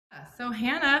So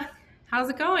Hannah, how's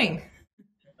it going?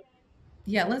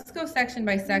 Yeah, let's go section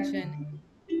by section.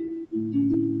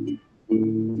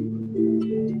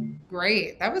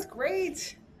 Great. That was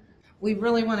great. We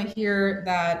really want to hear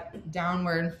that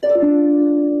downward.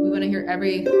 We want to hear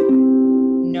every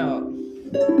note,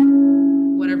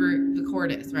 whatever the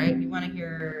chord is, right? We want to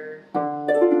hear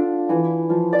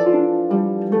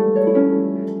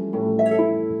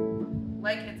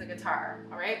like it's a guitar,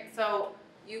 all right? So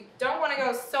you don't want to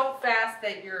go so fast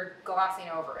that you're glossing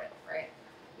over it, right?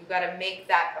 You've got to make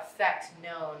that effect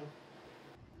known.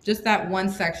 Just that one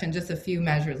section, just a few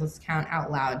measures. Let's count out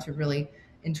loud to really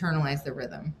internalize the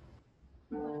rhythm.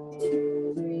 1,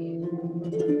 2, 3.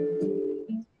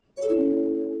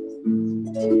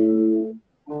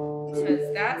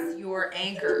 Because that's your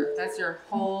anchor. That's your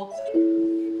whole,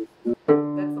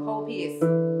 that's the whole piece.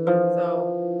 So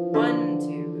 1,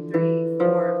 2, 3,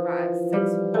 4, 5, 6.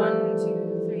 1, 2,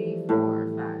 3,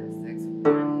 4, 5, 6.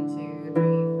 1, 2,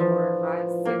 3, 4,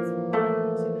 5, 6.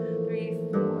 1, 2, 3,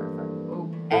 4,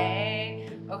 5. Okay.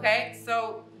 Okay. So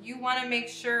you want to make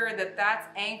sure that that's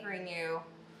anchoring you,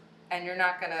 and you're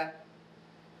not gonna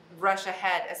rush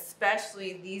ahead,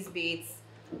 especially these beats.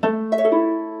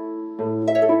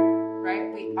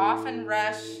 Right? We often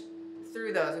rush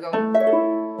through those. We go,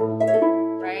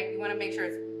 right? You want to make sure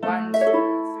it's 1, 2,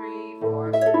 3,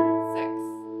 4, 6.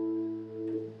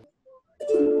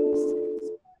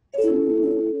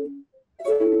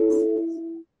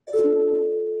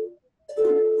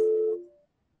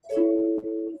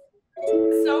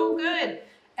 So good.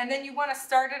 And then you want to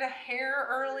start it a hair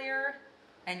earlier,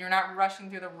 and you're not rushing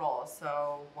through the roll.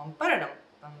 So,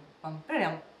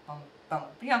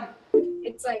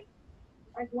 it's like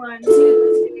 1,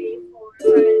 2, 3, 4, 5,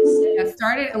 6. Yeah,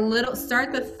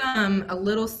 start the thumb a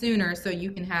little sooner so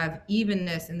you can have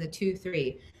evenness in the 2,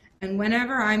 3. And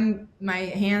whenever my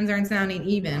hands aren't sounding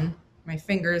even, my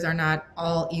fingers are not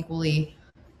all equally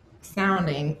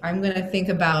sounding, I'm going to think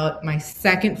about my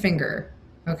second finger.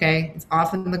 Okay? It's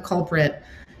often the culprit.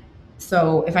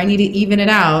 So if I need to even it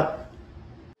out,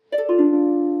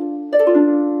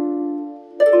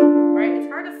 right? It's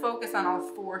hard to focus on all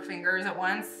 4 fingers at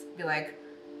once. Be like,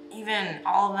 even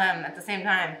all of them at the same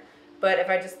time. But if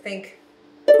I just think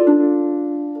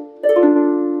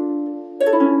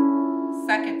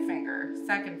second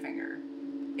finger,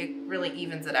 it really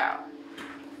evens it out.